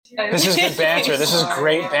This is good banter. This is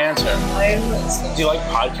great banter. Do you like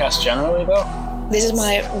podcasts generally, though? This is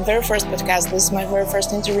my very first podcast. This is my very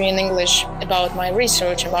first interview in English about my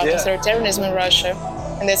research about authoritarianism in Russia.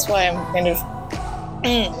 And that's why I'm kind of...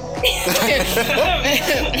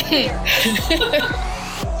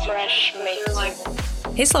 Fresh meat.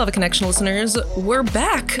 Hey, Slavic Connection listeners, we're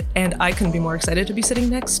back, and I couldn't be more excited to be sitting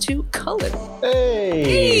next to Cullen.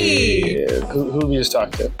 Hey! Who have you just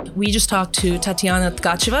talked to? We just talked to Tatiana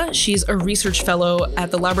Tkacheva. She's a research fellow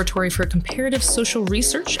at the Laboratory for Comparative Social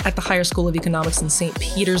Research at the Higher School of Economics in St.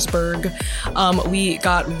 Petersburg. We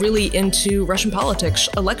got really into Russian politics,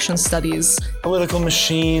 election studies. Political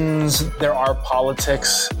machines, there are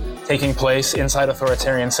politics taking place inside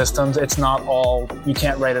authoritarian systems. It's not all, you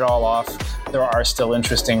can't write it all off. There are still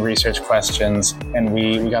interesting research questions, and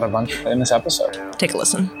we got a bunch in this episode. Take a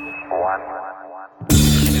listen.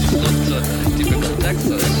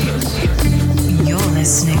 You're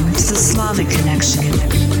listening to the Slavic Connection,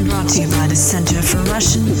 brought to you by the Center for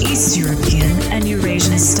Russian, East European, and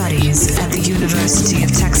Eurasian Studies at the University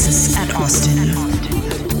of Texas at Austin.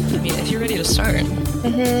 I mean, if you're ready to start.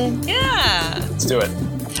 Mm-hmm. Yeah. Let's do it.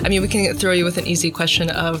 I mean, we can throw you with an easy question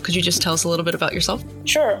of, could you just tell us a little bit about yourself?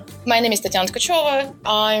 Sure. My name is Tatiana Tkacheva.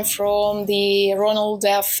 I'm from the Ronald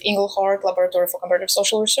F. Engelhardt Laboratory for Comparative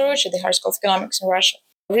Social Research at the Higher School of Economics in Russia.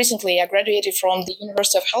 Recently, I graduated from the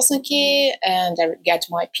University of Helsinki, and I got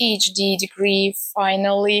my PhD degree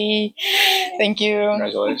finally. Thank you.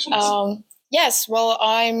 Congratulations. Yes, well,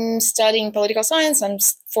 I'm studying political science. I'm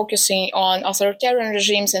focusing on authoritarian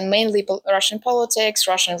regimes and mainly Russian politics,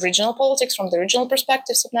 Russian regional politics from the regional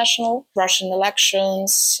perspectives of national, Russian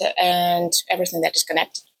elections, and everything that is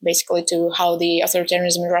connected, basically, to how the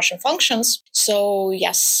authoritarianism in Russia functions. So,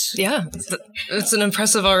 yes. Yeah, it's an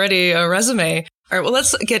impressive already resume. All right, well,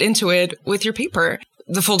 let's get into it with your paper.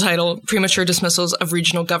 The full title, Premature Dismissals of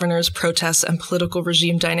Regional Governors, Protests, and Political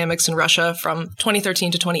Regime Dynamics in Russia from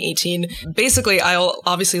 2013 to 2018. Basically, I'll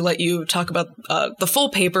obviously let you talk about the full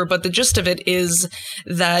paper, but the gist of it is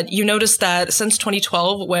that you noticed that since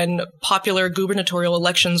 2012, when popular gubernatorial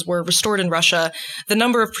elections were restored in Russia, the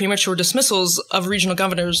number of premature dismissals of regional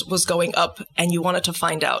governors was going up, and you wanted to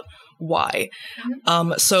find out why.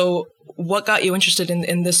 So what got you interested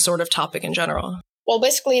in this sort of topic in general? Well,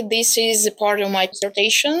 basically, this is a part of my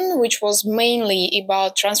dissertation, which was mainly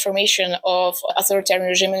about transformation of authoritarian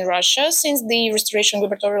regime in Russia since the restoration of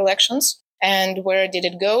gubernatorial elections, and where did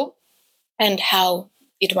it go, and how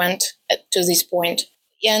it went to this point.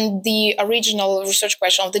 And the original research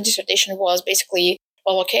question of the dissertation was basically,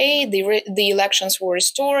 well, okay, the elections were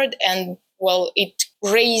restored, and, well, it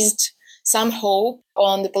raised some hope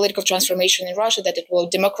on the political transformation in Russia, that it will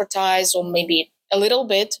democratize, or maybe a little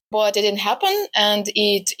bit, but it didn't happen, and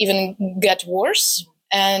it even got worse.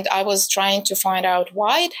 And I was trying to find out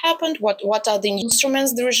why it happened, what are the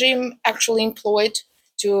instruments the regime actually employed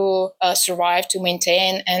to survive, to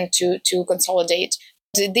maintain, and to consolidate.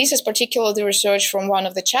 This is particularly the research from one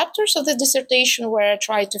of the chapters of the dissertation, where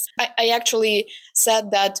I actually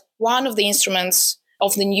said that one of the instruments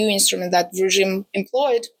of the new instrument that the regime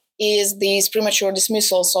employed is these premature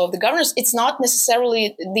dismissals of the governors. It's not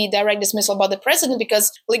necessarily the direct dismissal by the president,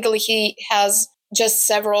 because legally he has just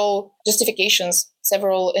several justifications,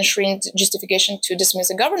 several enshrined justifications to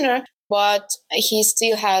dismiss a governor, but he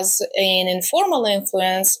still has an informal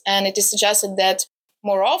influence, and it is suggested that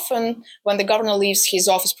more often, when the governor leaves his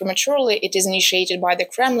office prematurely, it is initiated by the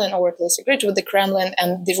Kremlin, or at least agreed with the Kremlin,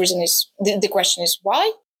 and the question is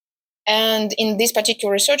why? And in this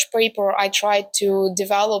particular research paper, I tried to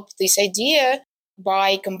develop this idea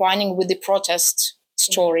by combining with the protest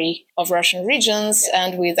story of Russian regions,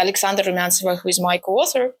 and with Alexandra Rumyantseva, who is my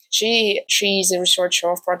co-author. She is a researcher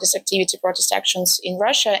of protest activity, protest actions in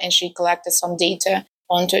Russia, and she collected some data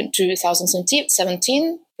on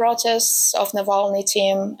 2017 protests of Navalny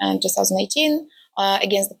team and 2018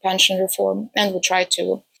 against the pension reform. And we tried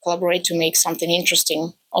to collaborate to make something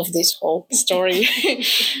interesting of this whole story.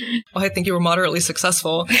 Well, I think you were moderately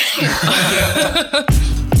successful.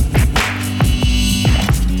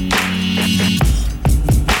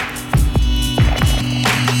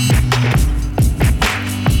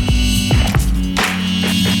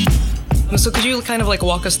 So could you kind of like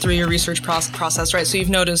walk us through your research process, right? So you've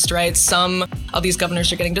noticed, right, some of these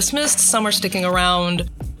governors are getting dismissed, some are sticking around.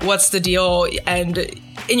 What's the deal? And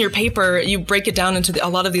in your paper, you break it down into a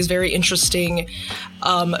lot of these very interesting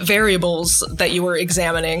variables that you were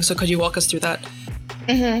examining. So could you walk us through that?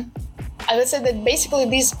 Mm-hmm. I would say that basically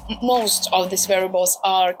most of these variables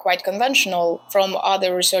are quite conventional from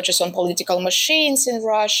other researchers on political machines in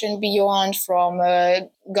Russia and beyond, from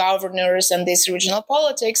governors and this regional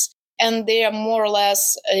politics. And they are more or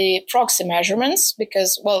less proxy measurements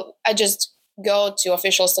because, well, I just go to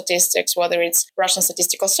official statistics, whether it's Russian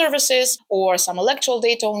statistical services or some electoral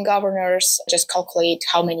data on governors, just calculate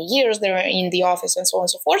how many years they're in the office and so on and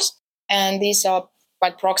so forth. And these are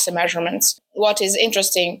quite proxy measurements. What is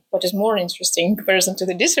more interesting in comparison to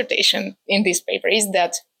the dissertation in this paper is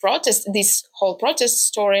that this whole protest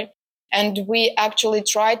story. And we actually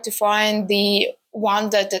tried to find the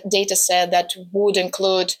data set that would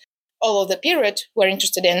include all of the period we're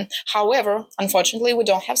interested in. However, unfortunately, we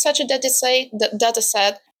don't have such a data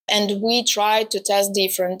set. And we tried to test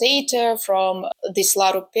different data from the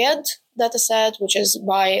Slaruped dataset, which is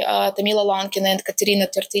by Tamila Lankin and Katerina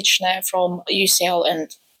Tertichne from UCL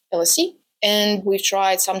and LSE. And we've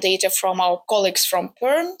tried some data from our colleagues from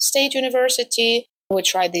Perm State University. We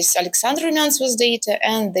tried this Alexander Rumyantsev's data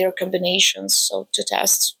and their combinations, so to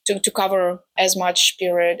test, to cover as long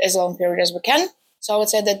period as we can. So I would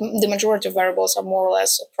say that the majority of variables are more or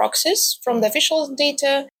less proxies from the official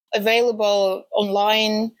data available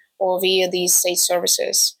online or via these state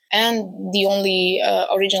services. And the only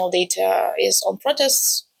original data is on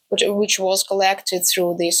protests, which was collected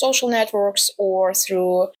through the social networks or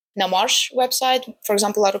through Namarsh website. For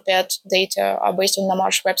example, Larupet data are based on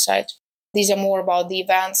Namarsh website. These are more about the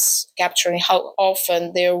events, capturing how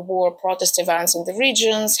often there were protest events in the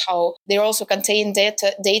regions, how they also contain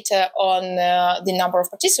data on the number of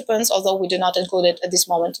participants, although we do not include it at this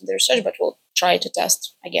moment in the research, but we'll try to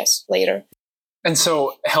test, I guess, later. And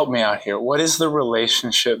so help me out here. What is the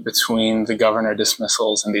relationship between the governor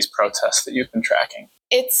dismissals and these protests that you've been tracking?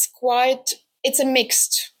 It's a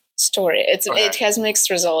mixed story. It has mixed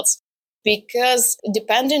results because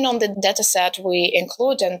depending on the data set we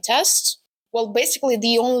include and test, well, basically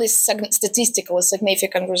the only statistically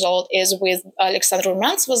significant result is with Alexander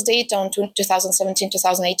Rumyantsev's data on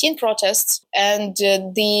 2017-2018 protests. And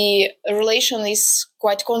the relation is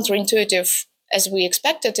quite counterintuitive as we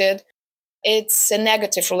expected it. It's a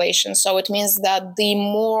negative relation. So it means that the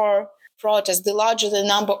more protests, the larger the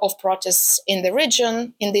number of protests in the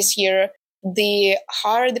region in this year, the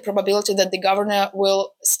higher the probability that the governor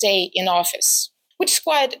will stay in office, which is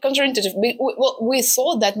quite counterintuitive. We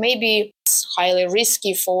thought that maybe it's highly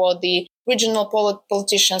risky for the regional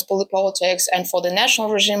politicians, politics, and for the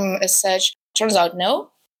national regime as such. Turns out, no.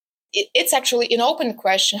 It's actually an open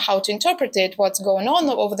question how to interpret it, what's going on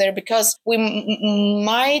over there, because we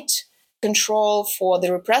might control for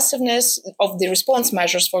the repressiveness of the response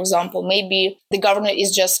measures, for example. Maybe the governor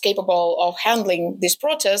is just capable of handling these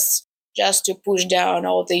protests just to push down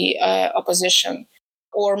all the opposition.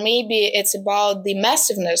 Or maybe it's about the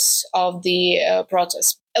massiveness of the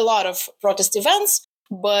protests. A lot of protest events,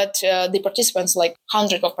 but the participants, like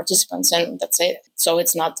hundreds of participants, and that's it. So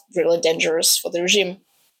it's not really dangerous for the regime.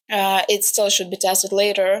 It still should be tested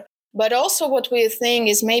later. But also what we think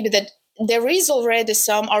is maybe that there is already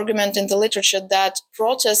some argument in the literature that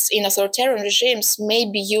protests in authoritarian regimes may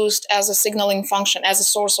be used as a signaling function, as a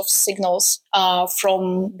source of signals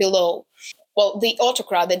from below. Well, the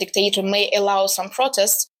autocrat, the dictator, may allow some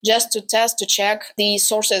protests just to check the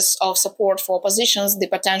sources of support for oppositions, the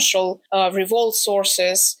potential revolt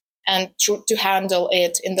sources, and to handle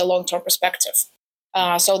it in the long-term perspective.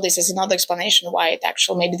 So this is another explanation why it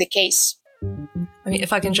actually may be the case. I mean,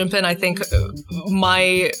 if I can jump in, I think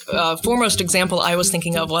my foremost example I was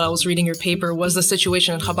thinking of while I was reading your paper was the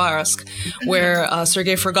situation in Khabarovsk, where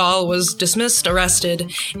Sergei Fregal was dismissed,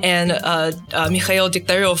 arrested, and Mikhail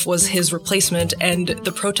Degtyaryov was his replacement, and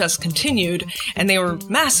the protests continued, and they were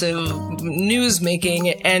massive news-making.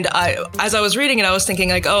 And as I was reading it, I was thinking,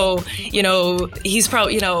 like, oh, he's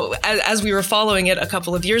probably, as we were following it a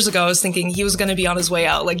couple of years ago, I was thinking he was going to be on his way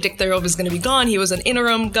out. Like, Degtyaryov is going to be gone. He was an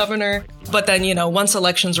interim governor. But then, once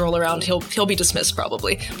elections roll around, he'll be dismissed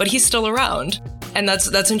probably. But he's still around. And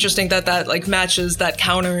that's interesting that matches that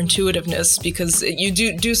counterintuitiveness, because you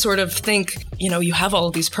do sort of think, you have all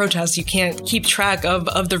of these protests, you can't keep track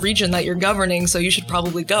of the region that you're governing, so you should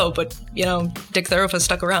probably go. But, Degtyaryov has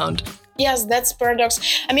stuck around. Yes, that's paradox.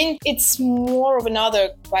 I mean, it's more of another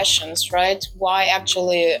questions, right? Why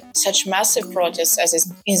actually such massive protests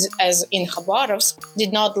as in Khabarovsk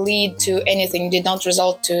did not lead to anything, did not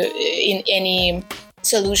result in any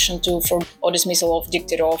solution or dismissal of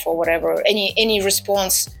Degtyaryov or whatever, any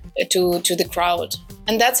response to the crowd.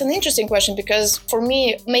 And that's an interesting question because for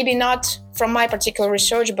me, maybe not from my particular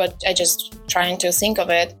research, but I just trying to think of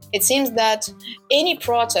it. It seems that any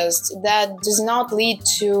protest that does not lead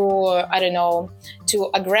to, to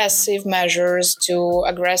aggressive measures, to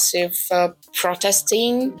aggressive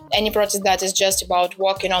protesting, any protest that is just about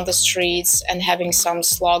walking on the streets and having some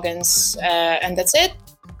slogans and that's it,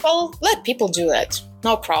 well, let people do it.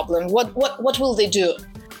 No problem. What will they do?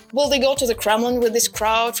 Will they go to the Kremlin with this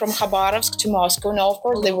crowd from Khabarovsk to Moscow? No, of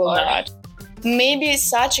course they will not. Maybe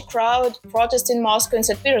such a crowd protest in Moscow and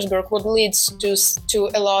St. Petersburg would lead to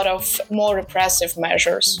a lot of more repressive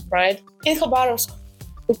measures, right? In Khabarovsk,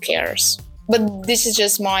 who cares? But this is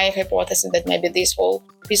just my hypothesis that maybe these whole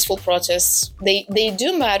peaceful protests, they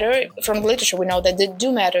do matter. From the literature, we know that they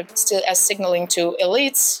do matter still as signaling to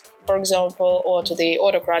elites, for example, or to the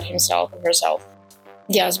autocrat himself or herself.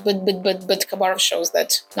 Yes, but Khabarov shows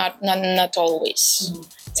that not always.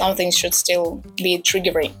 Some things should still be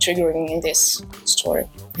triggering in this story,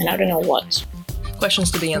 and I don't know what.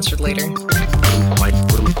 Questions to be answered later. Quite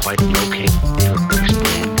locate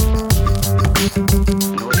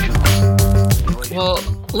Well,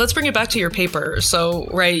 let's bring it back to your paper. So,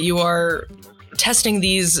 right, you are testing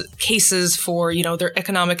these cases for, their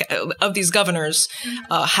economic, of these governors,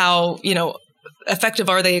 how, effective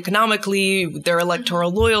are they economically, their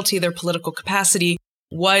electoral loyalty, their political capacity.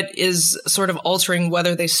 What is sort of altering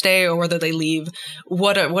whether they stay or whether they leave?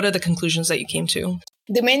 What are the conclusions that you came to?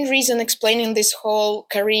 The main reason explaining this whole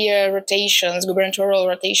career rotations, gubernatorial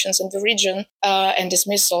rotations in the region and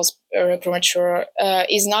dismissals, premature,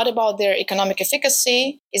 is not about their economic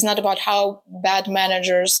efficacy, is not about how bad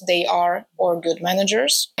managers they are or good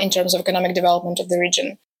managers in terms of economic development of the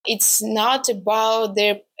region. It's not about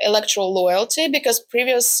their electoral loyalty, because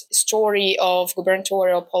previous story of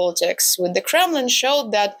gubernatorial politics with the Kremlin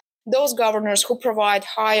showed that those governors who provide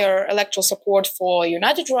higher electoral support for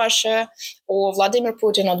United Russia or Vladimir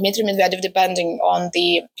Putin or Dmitry Medvedev, depending on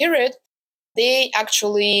the period, they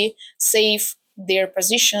actually save their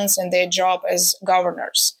positions and their job as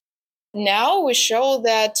governors. Now we show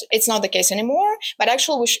that it's not the case anymore, but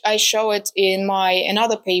actually I show it in my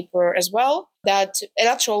another paper as well, that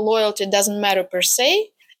electoral loyalty doesn't matter per se.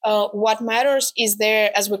 What matters is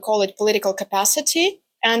their, as we call it, political capacity.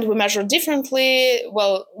 And we measure differently.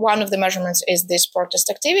 Well, one of the measurements is this protest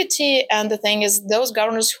activity. And the thing is, those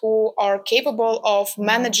governors who are capable of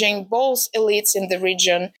managing both elites in the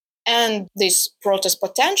region and this protest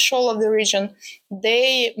potential of the region,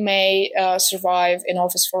 they may survive in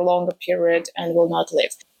office for a longer period and will not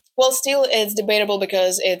leave. Well, still, it's debatable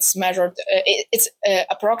because it's measured, it's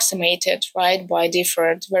approximated, right, by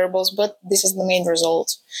different variables. But this is the main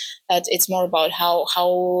result. That it's more about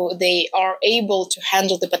how they are able to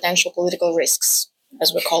handle the potential political risks,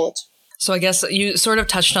 as we call it. So I guess you sort of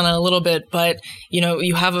touched on it a little bit, but,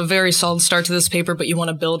 you have a very solid start to this paper, but you want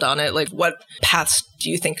to build on it. Like, what paths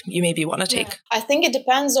do you think you maybe want to take? Yeah. I think it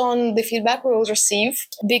depends on the feedback we will receive,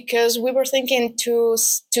 because we were thinking to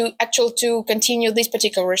continue this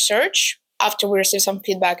particular research after we receive some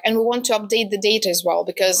feedback. And we want to update the data as well,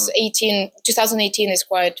 because 2018 is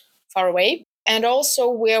quite far away. And also,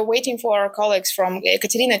 we are waiting for our colleagues from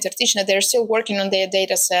Ekaterina Tertichna. They're still working on their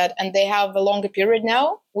data set, and they have a longer period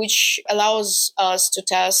now, which allows us to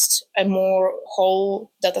test a more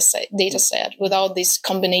whole data set without these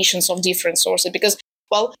combinations of different sources. Because,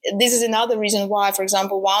 well, this is another reason why, for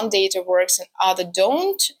example, one data works and other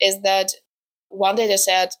don't, is that one data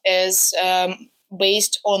set is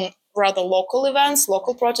based on rather local events,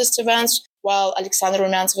 local protest events, while Alexander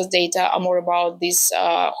Rumyantsev's data are more about these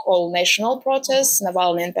whole national protests,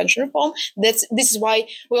 Navalny and pension reform. This is why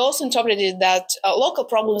we also interpreted that local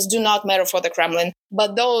problems do not matter for the Kremlin,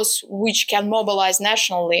 but those which can mobilize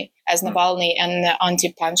nationally, as Navalny and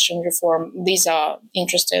anti-pension reform, these are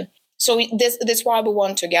interesting. So that's why we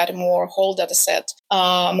want to get a more whole data set,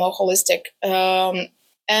 more holistic.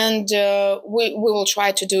 And we will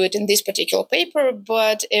try to do it in this particular paper,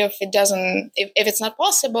 but if it's not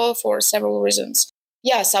possible for several reasons,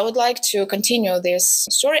 yes, I would like to continue this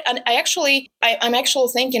story. And I'm actually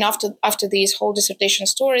thinking after this whole dissertation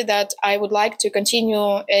story that I would like to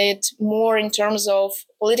continue it more in terms of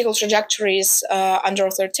political trajectories under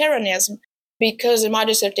authoritarianism, because in my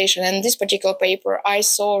dissertation and this particular paper, I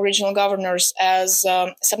saw regional governors as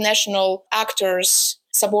subnational actors,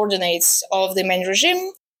 subordinates of the main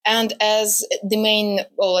regime, and as the main,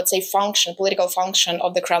 political function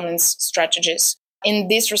of the Kremlin's strategies. In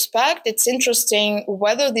this respect, it's interesting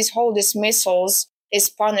whether this whole dismissals is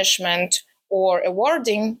punishment or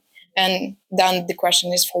awarding, and then the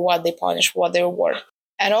question is for what they punish, what they award.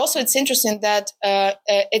 And also it's interesting that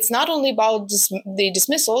it's not only about the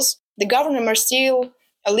dismissals. The governor may still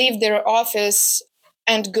leave their office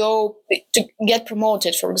and go to get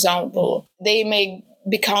promoted, for example. They may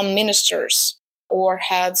become ministers or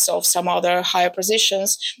heads of some other higher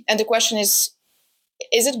positions. And the question is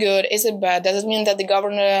it good? Is it bad? Does it mean that the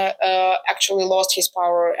governor actually lost his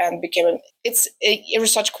power and became it's a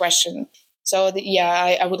research question. So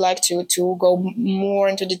I would like to go more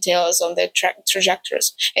into details on the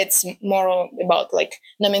trajectories. It's more about like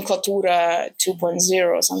nomenclatura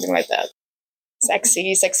 2.0, something like that.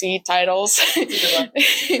 Sexy titles.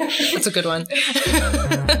 That's a good one.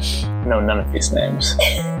 No, none of these names.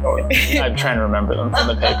 I'm trying to remember them from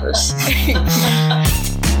the papers.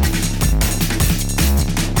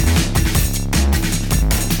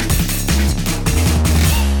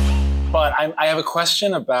 But I have a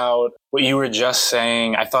question about what you were just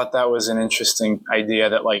saying. I thought that was an interesting idea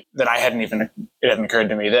that it hadn't occurred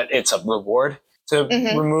to me that it's a reward to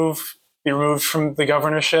be removed from the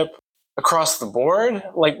governorship across the board.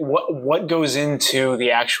 Like what goes into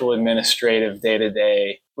the actual administrative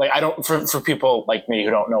day-to-day? Like for people like me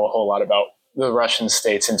who don't know a whole lot about the Russian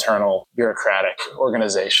state's internal bureaucratic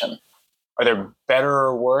organization, are there better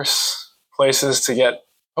or worse places to get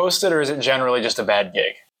posted, or is it generally just a bad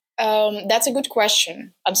gig? That's a good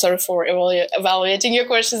question. I'm sorry for evaluating your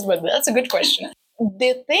questions, but that's a good question.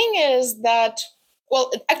 The thing is that,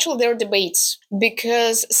 well, actually there are debates,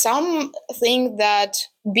 because some think that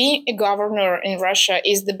being a governor in Russia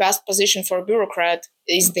is the best position for a bureaucrat,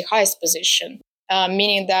 is the highest position,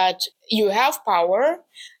 meaning that you have power,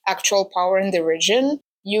 actual power in the region.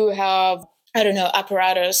 You have,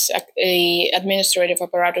 apparatus, administrative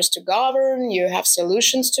apparatus to govern. You have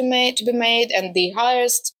solutions to be made, and the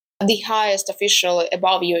highest official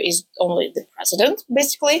above you is only the president,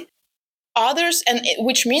 basically. Others,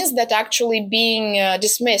 which means that actually being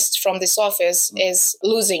dismissed from this office is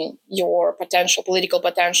losing your political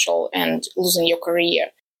potential and losing your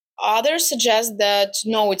career. Others suggest that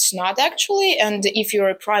no, it's not actually, and if you're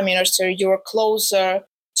a prime minister, you're closer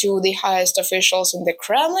to the highest officials in the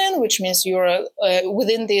Kremlin, which means you're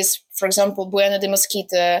within this, for example, Buena de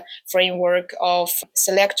Mosquita framework of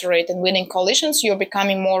selectorate and winning coalitions, you're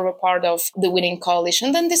becoming more of a part of the winning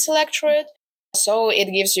coalition than this electorate. So it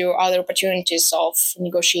gives you other opportunities of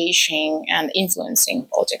negotiating and influencing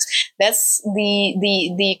politics. That's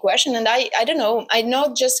the question. And I don't know. I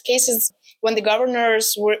know just cases when the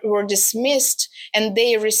governors were dismissed and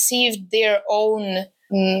they received their own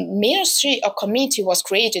ministry or committee was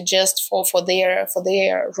created just for their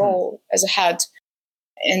role as a head.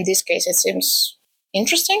 In this case, it seems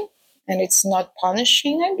interesting. And it's not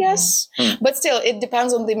punishing, I guess. But still, it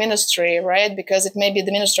depends on the ministry, right? Because it may be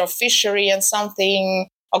the Minister of Fishery and something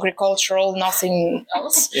agricultural, nothing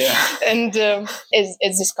else. Yeah. And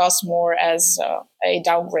it's discussed more as a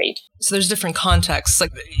downgrade. So there's different contexts.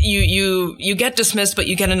 Like you get dismissed, but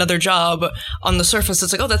you get another job. On the surface,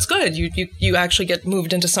 it's like, oh, that's good. You actually get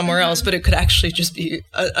moved into somewhere else, but it could actually just be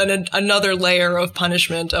another layer of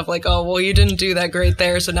punishment of like, oh, well, you didn't do that great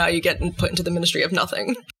there, so now you get put into the Ministry of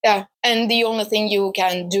Nothing. Yeah, and the only thing you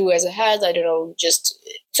can do as a head, I don't know, just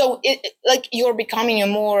so you're becoming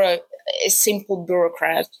a simple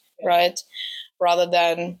bureaucrat, right? Rather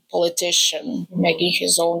than politician making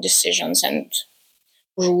his own decisions and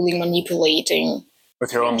ruling, manipulating.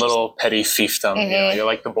 With your own little petty fiefdom, you're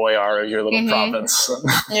like the boyar of your little province.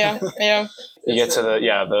 Yeah. You get to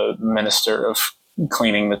the minister of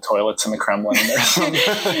cleaning the toilets in the Kremlin.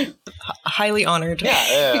 Highly honored.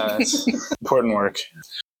 Yeah, it's important work.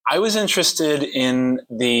 I was interested in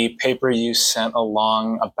the paper you sent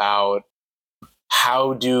along about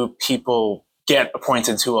how do people get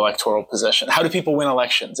appointed to electoral position? How do people win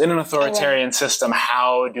elections? In an authoritarian system,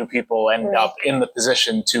 how do people end up in the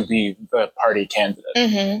position to be the party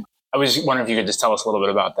candidate? I was wondering if you could just tell us a little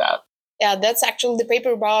bit about that. Yeah, that's actually the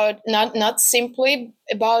paper about not simply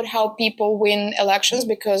about how people win elections,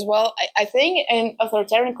 because, well, I think in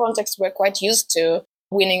authoritarian context, we're quite used to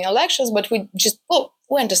winning elections, but we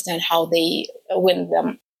understand how they win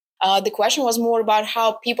them. The question was more about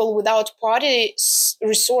how people without party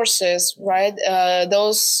resources, right?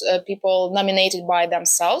 Those people nominated by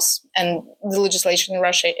themselves, and the legislation in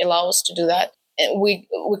Russia allows to do that. We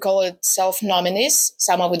call it self-nominees,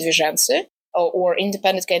 samovydvizhenцы, or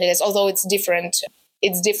independent candidates, although it's different.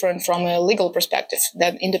 It's different from a legal perspective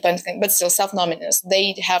than independent, but still self-nominees.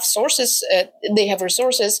 They have sources, they have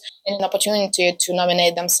resources and an opportunity to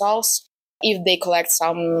nominate themselves if they collect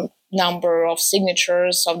some number of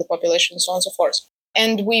signatures of the population, so on and so forth.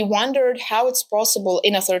 And we wondered how it's possible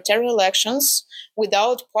in authoritarian elections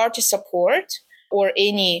without party support or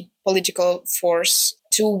any political force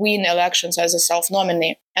to win elections as a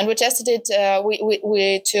self-nominee. And we tested it.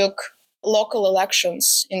 We took local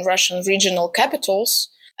elections in Russian regional capitals,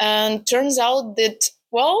 and turns out that,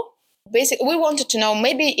 well, basically we wanted to know,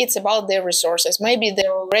 maybe it's about their resources. Maybe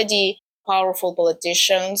they're already powerful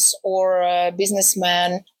politicians or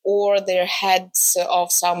businessmen, or they're heads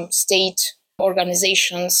of some state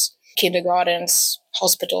organizations, kindergartens,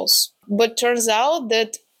 hospitals. But turns out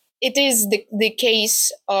that it is the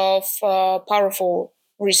case of powerful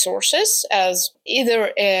resources as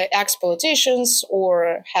either ex-politicians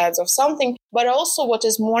or heads of something. But also what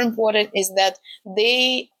is more important is that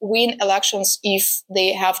they win elections if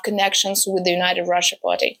they have connections with the United Russia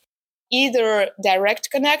Party. Either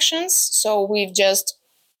direct connections, so we've just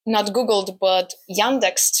not Googled, but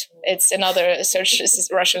Yandexed. It's another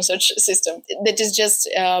Russian search system that is just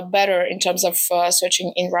better in terms of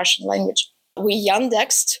searching in Russian language. We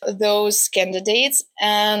Yandexed those candidates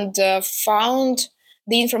and found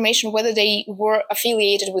the information whether they were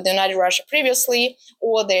affiliated with United Russia previously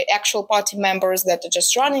or the actual party members that are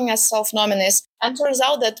just running as self-nominees. And turns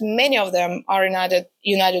out that many of them are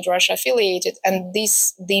United Russia affiliated, and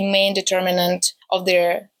this the main determinant of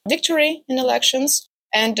their victory in elections.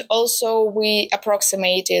 And also we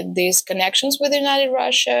approximated these connections with United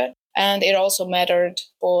Russia, and it also mattered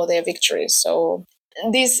for their victory. So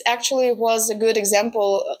this actually was a good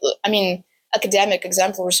example, academic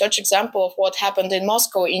example, research example of what happened in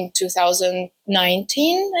Moscow in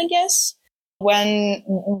 2019, I guess, when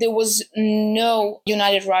there was no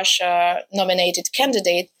United Russia nominated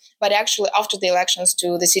candidate, but actually after the elections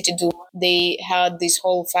to the City Duma, they had this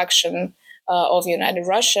whole faction of United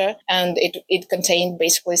Russia, and it contained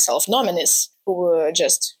basically self-nominees who were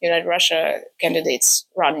just United Russia candidates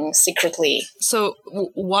running secretly. So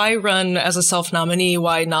why run as a self-nominee?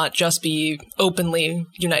 Why not just be openly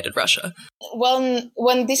United Russia? Well,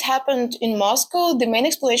 when this happened in Moscow, the main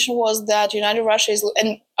explanation was that United Russia is,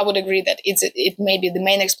 and I would agree that it may be the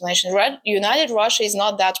main explanation, right? United Russia is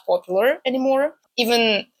not that popular anymore.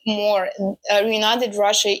 Even more, United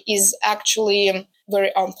Russia is actually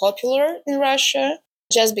very unpopular in Russia,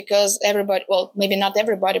 just because everybody, well, maybe not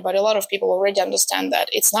everybody, but a lot of people already understand that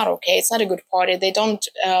it's not okay. It's not a good party. They don't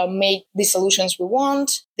make the solutions we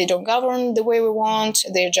want. They don't govern the way we want.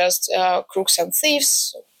 They're just crooks and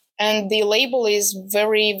thieves. And the label is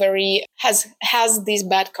very, very, has these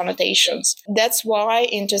bad connotations. That's why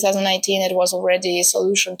in 2019, it was already a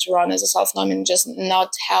solution to run as a self-nominee, just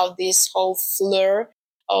not have this whole fleur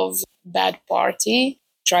of bad party,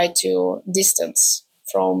 try to distance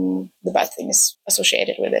from the bad things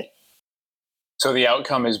associated with it. So the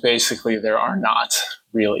outcome is basically there are not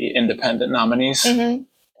really independent nominees,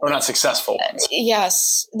 or not successful ones.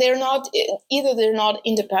 Yes, they're not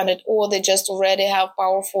independent, or they just already have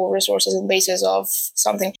powerful resources and bases of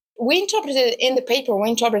something. We interpreted in the paper,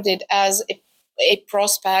 as a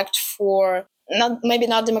prospect for maybe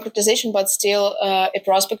not democratization, but still a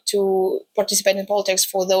prospect to participate in politics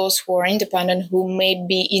for those who are independent, who may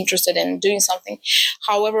be interested in doing something.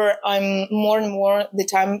 However, more and more the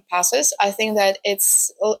time passes, I think that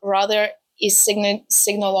it's rather a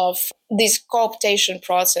signal of this co-optation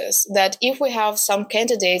process, that if we have some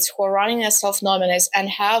candidates who are running as self-nominees and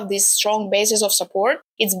have this strong basis of support,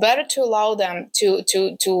 it's better to allow them to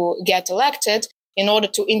get elected in order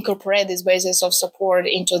to incorporate this basis of support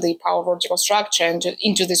into the power vertical structure and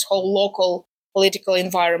into this whole local political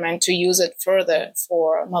environment, to use it further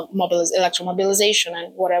for electoral mobilization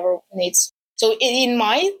and whatever needs. So in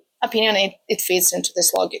my opinion, it fits into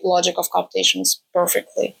this logic of cooptations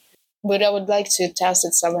perfectly. But I would like to test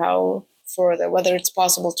it somehow further, whether it's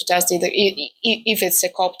possible to test either if it's a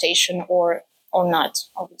cooptation or not,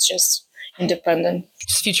 or it's just independent.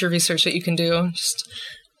 Just future research that you can do. Just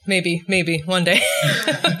maybe one day.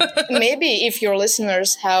 Maybe if your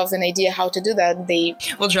listeners have an idea how to do that,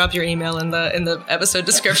 we'll drop your email in the episode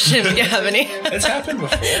description if you have any. It's happened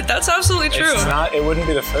before. That's absolutely true. It wouldn't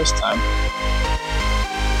be the first time.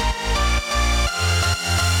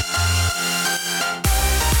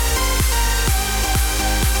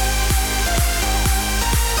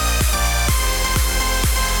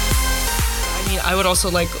 I would also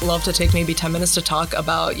love to take maybe 10 minutes to talk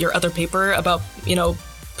about your other paper about,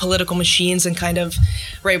 political machines and kind of,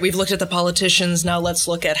 right, we've looked at the politicians, now let's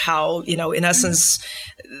look at how, in essence,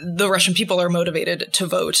 the Russian people are motivated to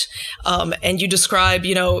vote. And you describe,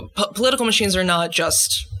 political machines are not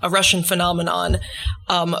just a Russian phenomenon,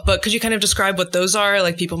 but could you kind of describe what those are?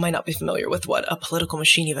 Like, people might not be familiar with what a political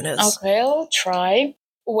machine even is. Okay, I'll try.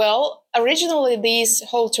 Well, originally, this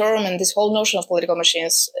whole term and this whole notion of political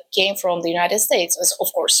machines came from the United States, as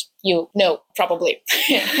of course you know, probably.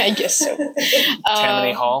 I guess so.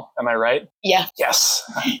 Tammany Hall, am I right? Yeah. Yes.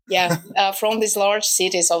 Yeah, from these large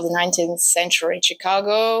cities of the 19th century,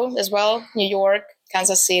 Chicago as well, New York,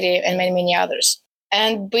 Kansas City, and many, many others.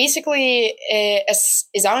 And basically, as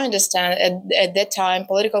I understand, at that time,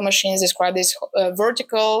 political machines describe this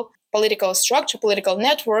vertical political structure, political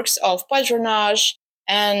networks of patronage,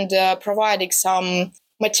 and providing some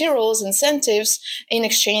materials, incentives in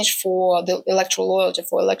exchange for the electoral loyalty,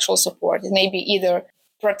 for electoral support. It may be either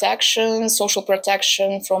protection, social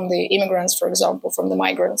protection from the immigrants, for example, from the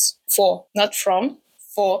migrants, for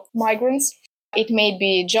migrants. It may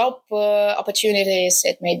be job opportunities,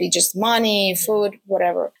 it may be just money, food,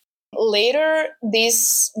 whatever. Later,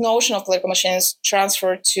 this notion of political machines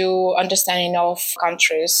transferred to understanding of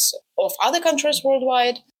countries, of other countries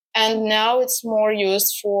worldwide. And now it's more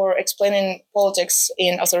used for explaining politics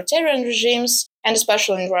in authoritarian regimes, and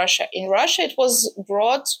especially in Russia. In Russia, it was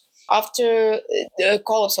brought after the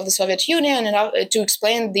collapse of the Soviet Union and to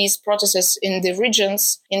explain these processes in the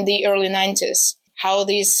regions in the early 90s, how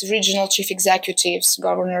these regional chief executives,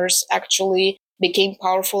 governors, actually became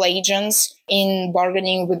powerful agents in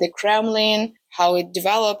bargaining with the Kremlin, how it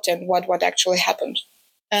developed and what actually happened.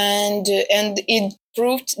 And it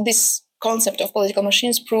proved, this concept of political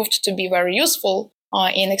machines proved to be very useful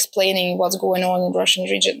in explaining what's going on in Russian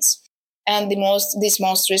regions. And this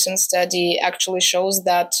most recent study actually shows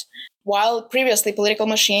that while previously political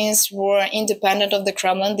machines were independent of the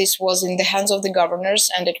Kremlin, this was in the hands of the governors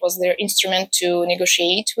and it was their instrument to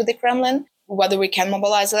negotiate with the Kremlin, whether we can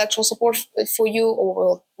mobilize electoral support for you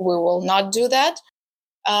or we will not do that.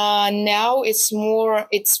 Now it's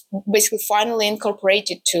basically finally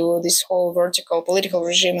incorporated to this whole vertical political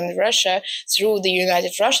regime in Russia through the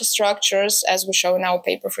United Russia structures, as we show in our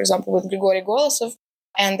paper, for example, with Grigory Golosov,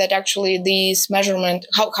 and that actually this measurement,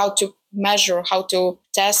 how to measure, how to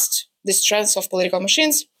test the strengths of political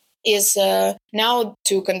machines is now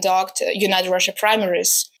to conduct United Russia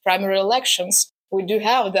primary elections. We do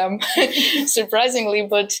have them, surprisingly,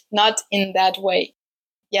 but not in that way.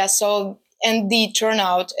 Yeah, so, and the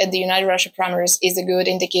turnout at the United Russia primaries is a good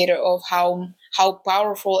indicator of how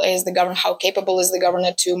powerful is the government, how capable is the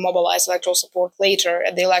government to mobilize electoral support later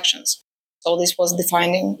at the elections. So this was the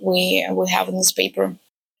finding we have in this paper.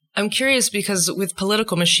 I'm curious because with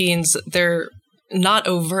political machines, they're not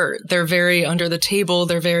overt. They're very under the table.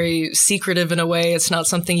 They're very secretive in a way. It's not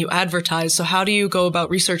something you advertise. So how do you go about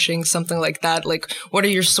researching something like that? Like, what are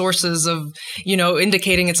your sources of,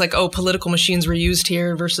 indicating it's like, oh, political machines were used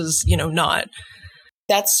here versus, not?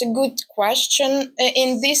 That's a good question.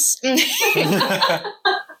 In this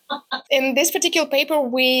particular paper,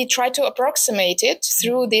 we try to approximate it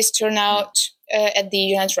through this turnout at the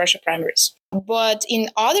United Russia primaries. But in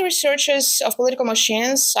other researches of political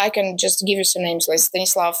machines, I can just give you some names like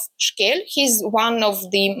Stanislav Shkel. He's one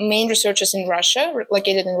of the main researchers in Russia,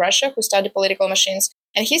 located in Russia, who study political machines.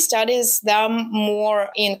 And he studies them more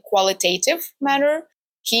in qualitative manner.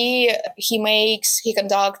 He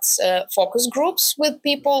conducts focus groups with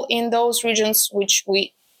people in those regions which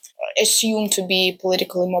we assume to be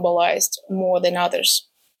politically mobilized more than others.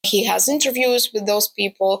 He has interviews with those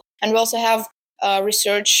people, and we also have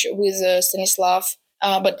research with Stanislav,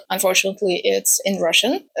 but unfortunately it's in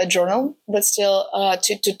Russian, a journal, but still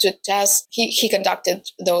to test. He conducted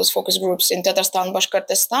those focus groups in Tatarstan,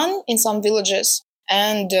 Bashkortostan, in some villages,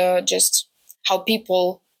 and just how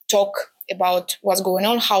people talk about what's going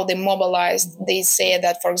on, how they mobilized. They say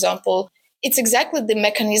that, for example, it's exactly the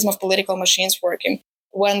mechanism of political machines working.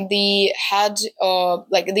 When the head,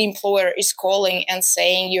 the employer is calling and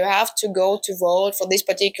saying, you have to go to vote for this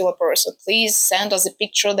particular person. Please send us a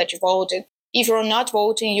picture that you voted. If you're not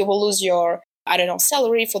voting, you will lose your,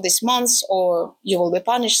 salary for this month, or you will be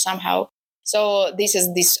punished somehow. So this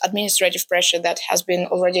is this administrative pressure that has been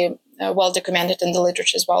already well documented in the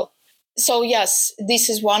literature as well. So yes, this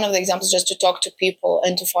is one of the examples, just to talk to people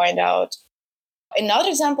and to find out. Another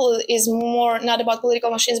example is more not about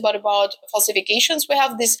political machines, but about falsifications. We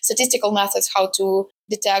have these statistical methods how to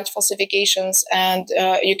detect falsifications, and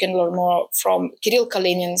you can learn more from Kirill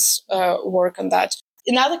Kalinin's work on that.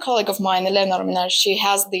 Another colleague of mine, Elena Romina, she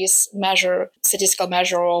has this statistical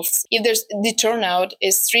measure of if there's the turnout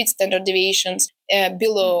is 3 standard deviations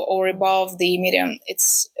below or above the median,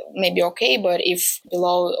 it's maybe okay, but if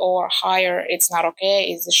below or higher, it's not okay.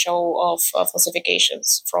 It's a show of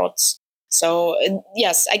falsifications, frauds. So,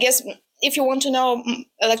 yes, I guess if you want to know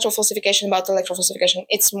electoral falsification,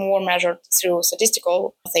 it's more measured through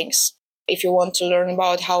statistical things. If you want to learn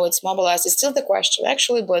about how it's mobilized, it's still the question,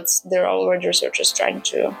 actually, but there are already researchers trying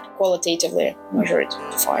to qualitatively measure it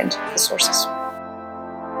to find the sources.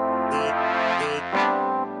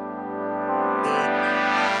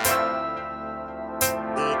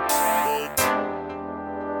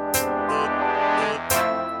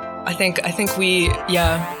 I think we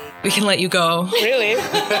can let you go. Really?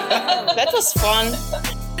 That was fun.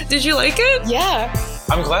 Did you like it? Yeah.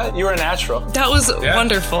 I'm glad you were a natural. That was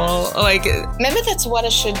wonderful. Like, Maybe that's what I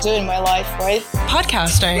should do in my life, right?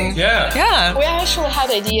 Podcasting. Yeah. We actually had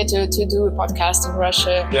the idea to do a podcast in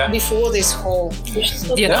Russia before this whole... There's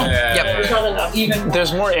not enough.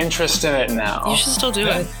 There's more interest in it now. You should still do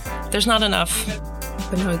it. There's not enough.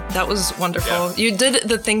 But no, that was wonderful. You did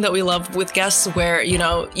the thing that we love with guests where,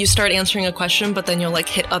 you start answering a question, but then you'll like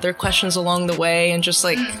hit other questions along the way and just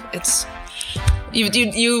like, it's...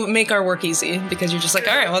 You make our work easy because you're just like,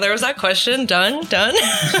 all right, well, there was that question. Done.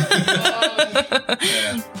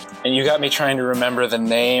 And you got me trying to remember the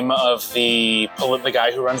name of the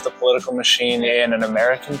guy who runs the political machine in An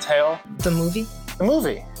American Tale. The movie? The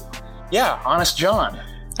movie. Yeah, Honest John.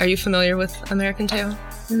 Are you familiar with American Tale?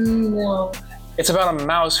 No. It's about a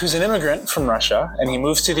mouse who's an immigrant from Russia, and he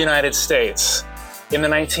moves to the United States in the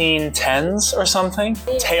 1910s or something.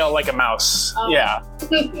 Tail like a mouse. Yeah.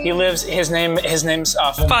 He lives, his name's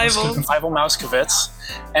Fievel Mouskowitz,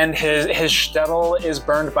 and his shtetl is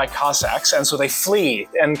burned by Cossacks, and so they flee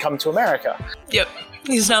and come to America. Yep.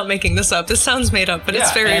 He's not making this up. This sounds made up, but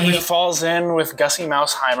it's very and real. He falls in with Gussie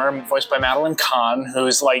Mausheimer, voiced by Madeline Kahn,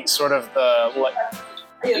 who's like sort of the...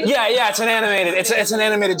 it's an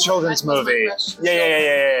animated children's movie.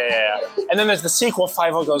 Yeah. And then there's the sequel,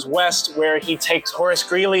 Fievel Goes West, where he takes Horace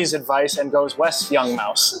Greeley's advice and goes west, young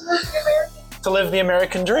mouse, to live the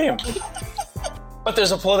American dream. But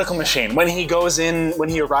there's a political machine. When he arrives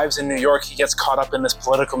in New York, he gets caught up in this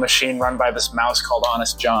political machine run by this mouse called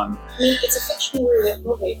Honest John. It's a fictional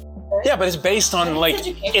movie. Right? Yeah, but it's based on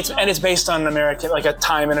it's based on a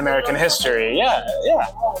time in American history. Yeah.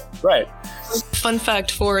 Right. Fun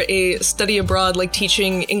fact for a study abroad, like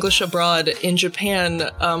teaching English abroad in Japan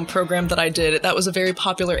program that I did, that was a very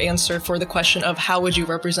popular answer for the question of how would you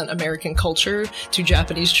represent American culture to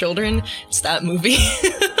Japanese children? It's that movie.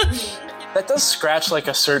 That does scratch like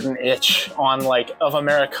a certain itch on of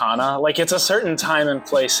Americana. Like it's a certain time and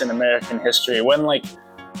place in American history when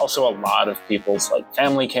also a lot of people's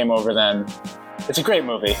family came over then. It's a great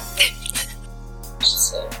movie.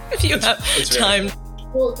 If you have time.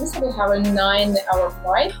 Well, this will have a 9-hour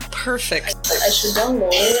flight. Perfect. I should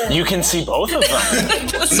download it. You can see both of them.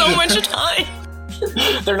 That's so much time.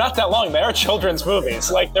 They're not that long. They are children's movies.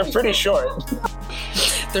 They're pretty short.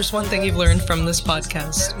 There's one thing you've learned from this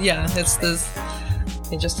podcast. Yeah, it's this.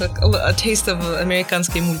 Just a taste of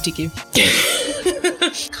Amerikanske multiki.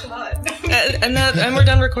 Come on. And we're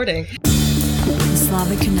done recording. The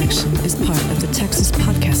Slavic Connection is part of the Texas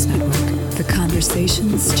Podcast Network. The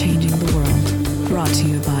conversations changing the world. Brought to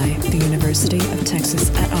you by the University of Texas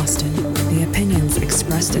at Austin. The opinions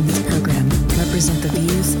expressed in this program represent the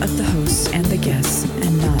views of the hosts and the guests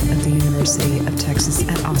and not of the University of Texas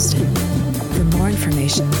at Austin. For more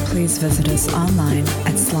information, please visit us online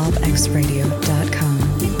at slavxradio.com.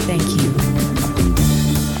 Thank you.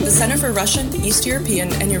 The Center for Russian, East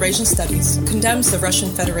European, and Eurasian Studies condemns the Russian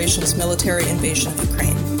Federation's military invasion of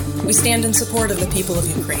Ukraine. We stand in support of the people of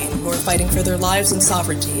Ukraine who are fighting for their lives and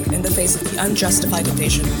sovereignty in the face of the unjustified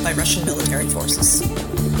invasion by Russian military forces.